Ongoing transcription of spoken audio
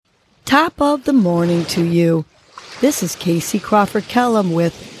Top of the morning to you. This is Casey Crawford Kellum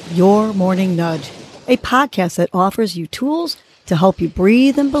with Your Morning Nudge, a podcast that offers you tools to help you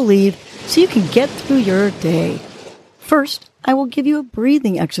breathe and believe so you can get through your day. First, I will give you a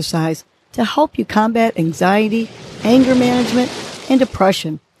breathing exercise to help you combat anxiety, anger management, and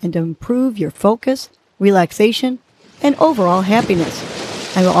depression, and to improve your focus, relaxation, and overall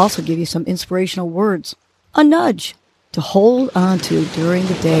happiness. I will also give you some inspirational words, a nudge, to hold on to during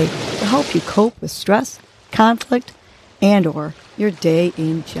the day to help you cope with stress, conflict, and or your day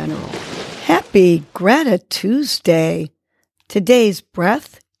in general. Happy Gratitude Tuesday. Today's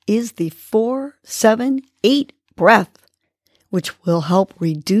breath is the 4-7-8 breath, which will help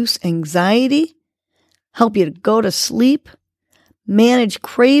reduce anxiety, help you to go to sleep, manage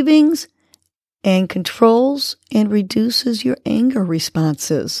cravings, and controls and reduces your anger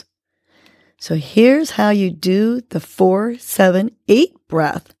responses. So here's how you do the 4-7-8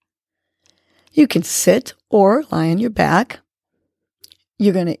 breath. You can sit or lie on your back.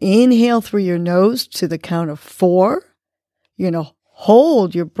 You're going to inhale through your nose to the count of 4. You're going to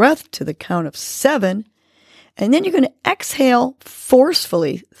hold your breath to the count of 7. And then you're going to exhale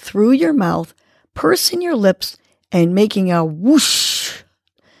forcefully through your mouth, pursing your lips and making a whoosh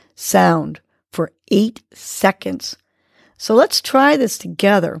sound for 8 seconds. So let's try this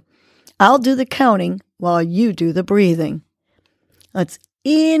together. I'll do the counting while you do the breathing. Let's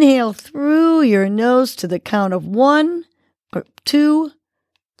inhale through your nose to the count of 1, 2,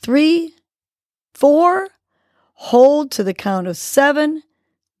 3, 4. Hold to the count of 7.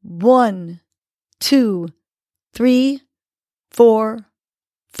 1, 2, 3, 4,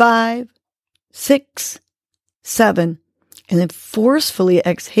 5, 6, 7. And then forcefully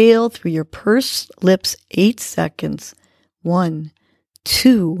exhale through your pursed lips 8 seconds. 1,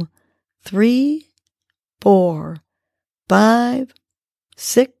 2, 3, 4, 5,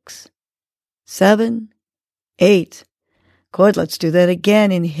 6, 7, 8. Good. Let's do that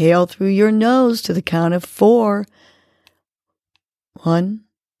again. Inhale through your nose to the count of 4. 1,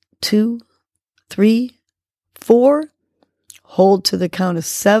 2, 3, 4. Hold to the count of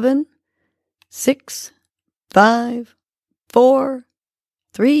 7, 6, 5, 4,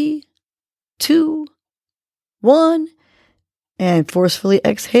 3, 2, 1. And forcefully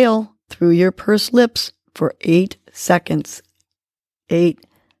exhale through your pursed lips for 8 seconds. 8,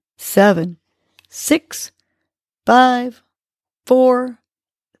 7, 6, 5, 4,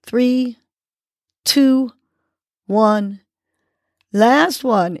 3, 2, 1. Last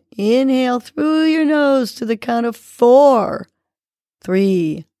one. Inhale through your nose to the count of 4,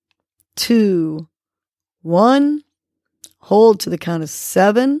 3, 2, 1. Hold to the count of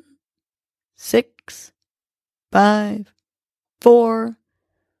 7, 6, 5, 4,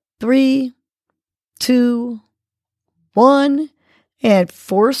 3, 2, 1. And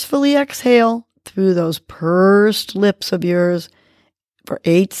forcefully exhale through those pursed lips of yours for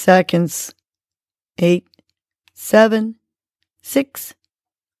 8 seconds. 8, 7, 6,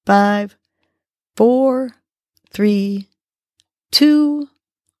 5, 4, 3, 2,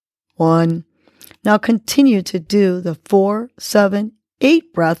 1. Now continue to do the 4-7-8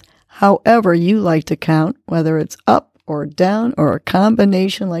 breath however you like to count, whether it's up or down or a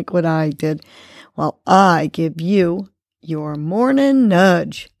combination like what I did, while I give you your morning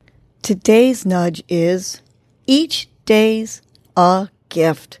nudge. Today's nudge is each day's a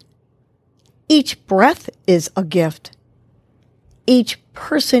gift. Each breath is a gift. Each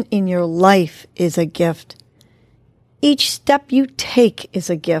person in your life is a gift. Each step you take is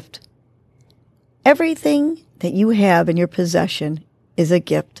a gift. Everything that you have in your possession is a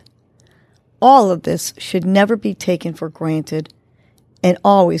gift. All of this should never be taken for granted and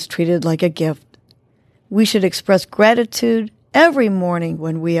always treated like a gift. We should express gratitude every morning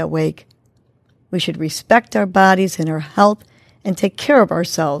when we awake. We should respect our bodies and our health and take care of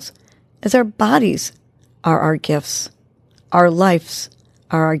ourselves, as our bodies are our gifts. Our lives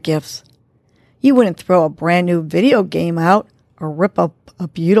are our gifts. You wouldn't throw a brand new video game out or rip up a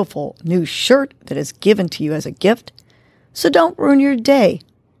beautiful new shirt that is given to you as a gift. So don't ruin your day,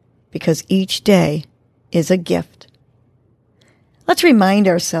 because each day is a gift. Let's remind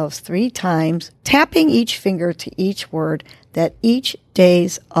ourselves 3 times, tapping each finger to each word, that each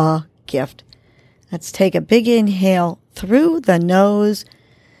day's a gift. Let's take a big inhale through the nose,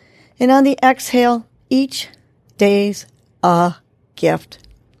 and on the exhale, each day's a gift.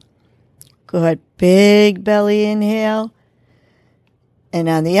 Good. Big belly inhale. And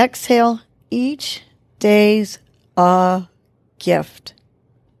on the exhale, each day's a gift.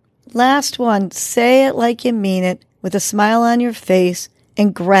 Last one, say it like you mean it, with a smile on your face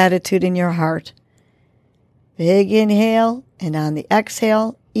and gratitude in your heart. Big inhale, and on the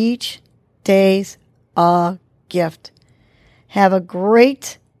exhale, each day's a gift. Have a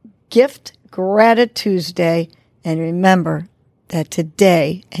great Gift Gratitude Tuesday, and remember that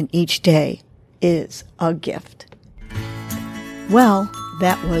today and each day is a gift. Well,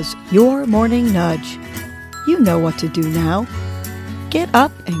 that was your morning nudge. You know what to do now. Get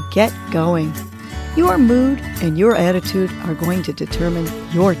up and get going. Your mood and your attitude are going to determine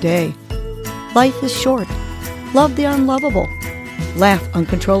your day. Life is short. Love the unlovable. Laugh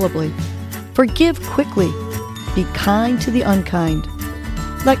uncontrollably. Forgive quickly. Be kind to the unkind.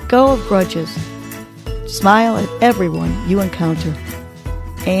 Let go of grudges. Smile at everyone you encounter.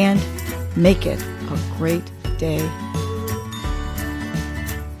 And make it a great day